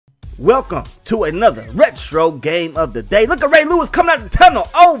Welcome to another retro game of the day. Look at Ray Lewis coming out the tunnel.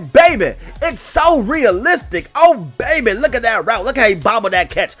 Oh, baby. It's so realistic. Oh, baby. Look at that route. Look how he bobbled that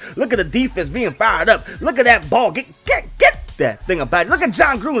catch. Look at the defense being fired up. Look at that ball. Get that thing about it. Look at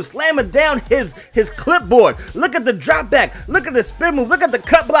John Gruden slamming down his clipboard. Look at the drop back. Look at the spin move. Look at the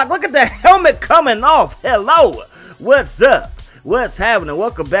cut block. Look at the helmet coming off. Hello. What's up? What's happening?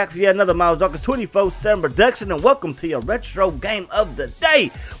 Welcome back for yet another Miles Dawkins 24/7 production, and welcome to your retro game of the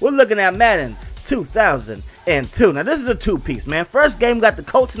day. We're looking at Madden 2002. Now this is a two-piece, man. First game got the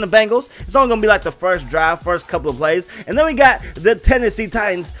Colts and the Bengals. It's only gonna be like the first drive, first couple of plays, and then we got the Tennessee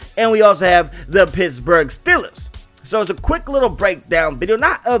Titans, and we also have the Pittsburgh Steelers. So it's a quick little breakdown video,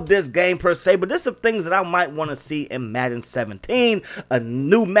 not of this game per se, but there's some things that I might want to see in Madden 17. A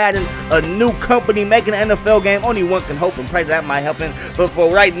new Madden, a new company making an NFL game. Only one can hope and pray that might happen. But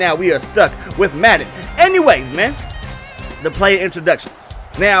for right now, we are stuck with Madden. Anyways, man, the player introductions.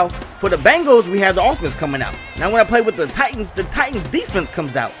 Now, for the Bengals, we have the offense coming out. Now, when I play with the Titans defense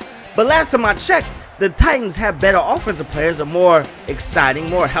comes out. But last time I checked, the Titans have better offensive players, and more exciting,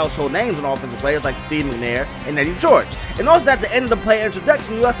 more household names on offensive players like Steve McNair and Eddie George. And also at the end of the player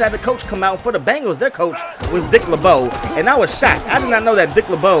introduction, you also had the coach come out. For the Bengals, their coach was Dick LeBeau, and I was shocked. I did not know that Dick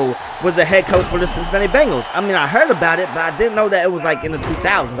LeBeau was a head coach for the Cincinnati Bengals. I mean, I heard about it, but I didn't know that it was like in the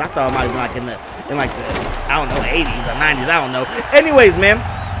 2000s. I thought it might have been like in the I don't know, 80s or 90s. I don't know. Anyways, man,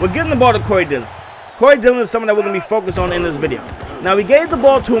 we're giving the ball to Corey Dillon. Corey Dillon is someone that we're going to be focused on in this video. Now, we gave the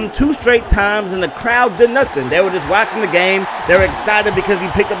ball to him 2 straight times, and the crowd did nothing. They were just watching the game. They were excited because he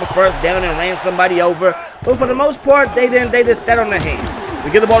picked up a first down and ran somebody over. But for the most part, they didn't. They just sat on their hands.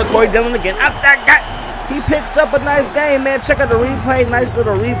 We give the ball to Corey Dillon again. Up that guy. He picks up a nice game, man. Check out the replay. Nice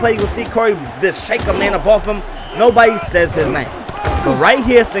little replay. You'll see Corey just shake a man up off him. Nobody says his name. But right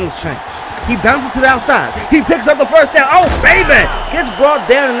here, things change. He bounces to the outside. He picks up the first down. Oh, baby. Gets brought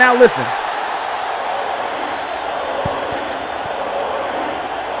down, and now listen.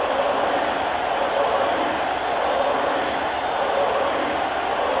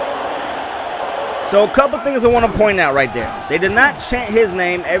 So a couple things I want to point out right there. They did not chant his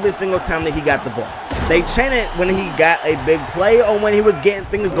name every single time that he got the ball. They chanted when he got a big play or when he was getting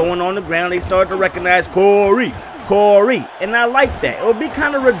things going on the ground. They started to recognize Corey, Corey. And I like that. It would be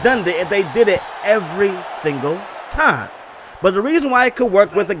kind of redundant if they did it every single time. But the reason why it could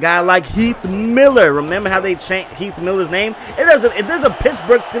work with a guy like Heath Miller, remember how they chant Heath Miller's name? If there's a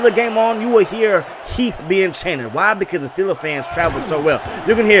Pittsburgh Steelers game on, you will hear Heath being chanted. Why? Because the Steelers fans travel so well.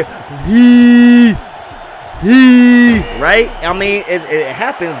 You can hear Heath, right? I mean, it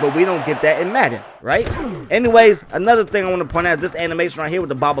happens, but we don't get that in Madden, right? Anyways, another thing I want to point out is this animation right here with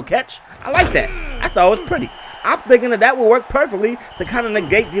the bobble catch. I like that. I thought it was pretty. I'm thinking that would work perfectly to kind of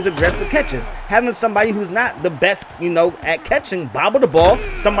negate these aggressive catches. Having somebody who's not the best, at catching, bobble the ball.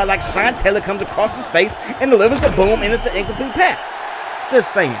 Somebody like Sean Taylor comes across his face and delivers the boom, and it's an incomplete pass.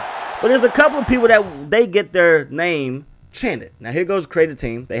 Just saying. But there's a couple of people that they get their name chanted. Now here goes Create a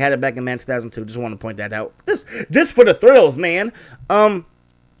Team. They had it back in Madden 2002. Just want to point that out. Just for the thrills, man.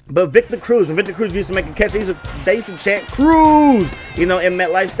 But Victor Cruz, when Victor Cruz used to make a catch, they used to chant Cruz, in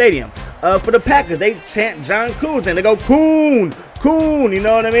MetLife Stadium. For the Packers, they chant John Coons, and they go Coon, Coon, you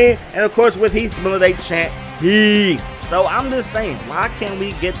know what I mean? And of course, with Heath Miller, they chant Heath. So I'm just saying, why can't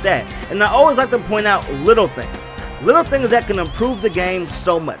we get that? And I always like to point out little things. Little things that can improve the game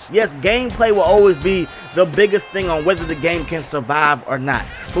so much. Yes, gameplay will always be the biggest thing on whether the game can survive or not.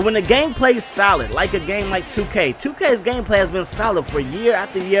 But when the gameplay is solid, like a game like 2K, 2K's gameplay has been solid for year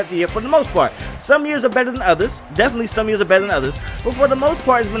after year after year for the most part. Some years are better than others. Definitely some years are better than others. But for the most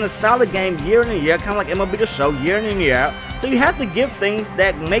part, it's been a solid game year in and year, kind of like MLB The Show, year in and year out. So you have to give things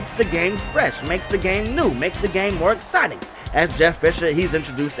that makes the game fresh, makes the game new, makes the game more exciting. As Jeff Fisher, he's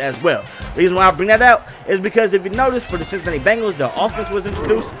introduced as well. The reason why I bring that out is because if you notice, for the Cincinnati Bengals, their offense was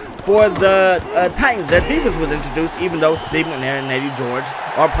introduced. For the Titans, their defense was introduced, even though Steve McNair and Eddie George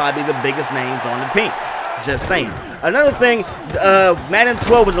are probably the biggest names on the team. Just saying. Another thing, Madden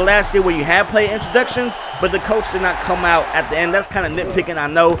 12 was the last year where you had player introductions, but the coach did not come out at the end. That's kind of nitpicking, I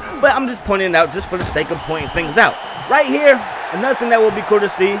know, but I'm just pointing it out just for the sake of pointing things out. Right here, another thing that will be cool to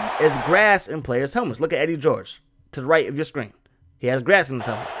see is grass in players' helmets. Look at Eddie George. To the right of your screen. He has grass in his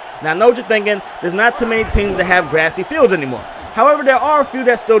helmet. Now, I know what you're thinking. There's not too many teams that have grassy fields anymore. However, there are a few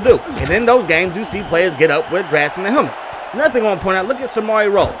that still do. And in those games, you see players get up with grass in their helmet. Another thing I want to point out, look at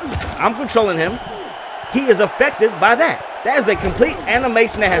Samari Roll. I'm controlling him. He is affected by that. That is a complete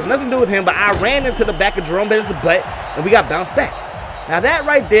animation that has nothing to do with him, but I ran into the back of Jerome Bettis' butt, and we got bounced back. Now, that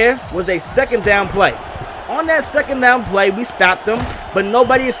right there was a second down play. On that second down play, we stopped them, but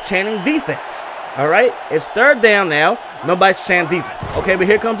nobody is chanting defense. All right, it's third down now. Nobody's chanting defense. Okay, but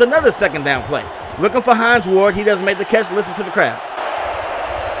here comes another second down play. Looking for Hines Ward. He doesn't make the catch. Listen to the crowd.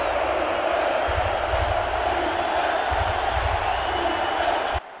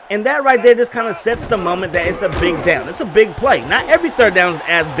 And that right there just kind of sets the moment that it's a big down. It's a big play. Not every third down is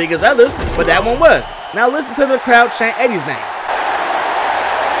as big as others, but that one was. Now listen to the crowd chant Eddie's name.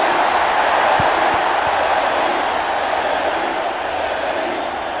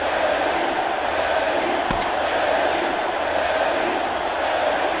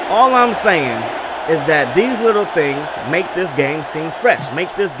 All I'm saying is that these little things make this game seem fresh.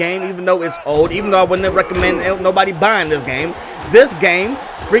 Makes this game, even though it's old, even though I wouldn't recommend nobody buying this game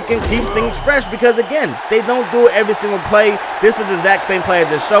freaking keeps things fresh because, again, they don't do it every single play. This is the exact same play I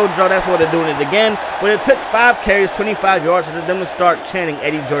just showed y'all. That's why they're doing it again. But it took 5 carries, 25 yards for them to start chanting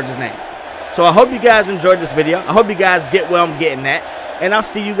Eddie George's name. So I hope you guys enjoyed this video. I hope you guys get where I'm getting at. And I'll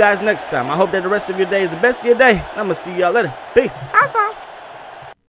see you guys next time. I hope that the rest of your day is the best of your day. I'm going to see y'all later. Peace. Awesome.